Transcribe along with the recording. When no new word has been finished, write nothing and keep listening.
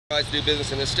To do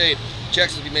business in this state.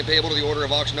 Checks will be made payable to the order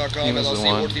of auction.com. He was the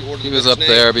one. He was up up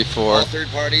there before. All third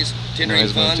parties tendering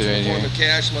funds in the form of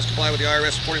cash must comply with the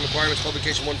IRS reporting requirements,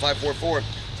 publication 1544.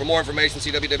 For more information,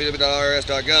 see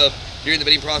www.irs.gov. During the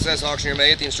bidding process, auctioneer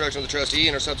may, at the instruction of the trustee,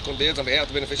 enter subsequent bids on behalf of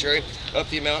the beneficiary up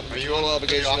the amount and total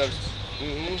obligation of.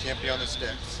 Can't be on the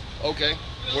sticks. Okay.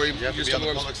 Where you have to be on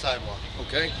the public sidewalk.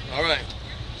 Okay. All right.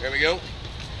 There we go.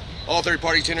 All third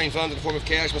parties tendering funds in the form of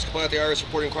cash must comply with the IRS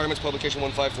reporting requirements, publication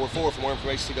 1544. For more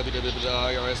information, see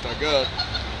www.irs.gov.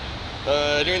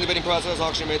 During the bidding process,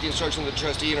 auctioneer made the instruction of the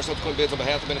trustee and subsequent bids on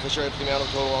behalf of the beneficiary for the amount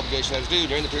of total obligation as due.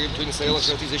 During the period between the sale and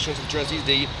trustee's issuance of the trustee's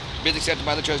deed, bids accepted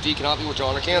by the trustee cannot be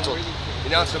withdrawn or canceled. The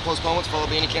announcement of postponements followed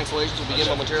by any cancellations will begin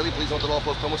momentarily. Please note that all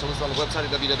postponements are listed on the website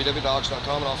at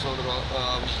www.auction.com and also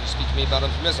speak to me about them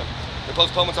if you miss them. The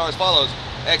postponements are as follows.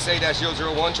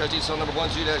 XA-001, trustee cell number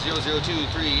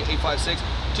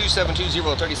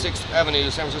 12-0023856-2720 36th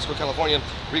Avenue, San Francisco, California.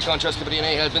 Recon Trust Company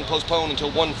NA has been postponed until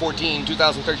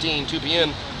 1/14/2013, 2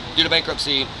 p.m. due to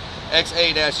bankruptcy.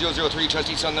 XA-003,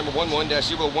 trustee cell number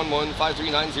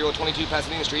 11-011-5390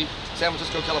 Pasadena Street, San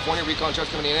Francisco, California. Recon Trust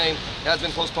Company NA has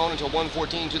been postponed until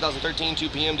 1/14/2013, 2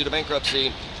 p.m. due to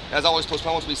bankruptcy. As always,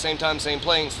 postponements will be same time, same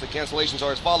place. The cancellations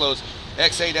are as follows.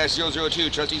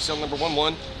 XA-002, trustee cell number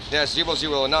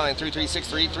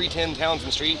 11-009-3363, 310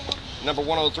 Townsend Street, number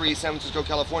 103, San Francisco,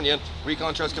 California.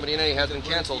 Recon Trust Company NA has been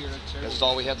canceled. That's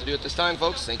all we have to do at this time,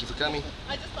 folks. Thank you for coming.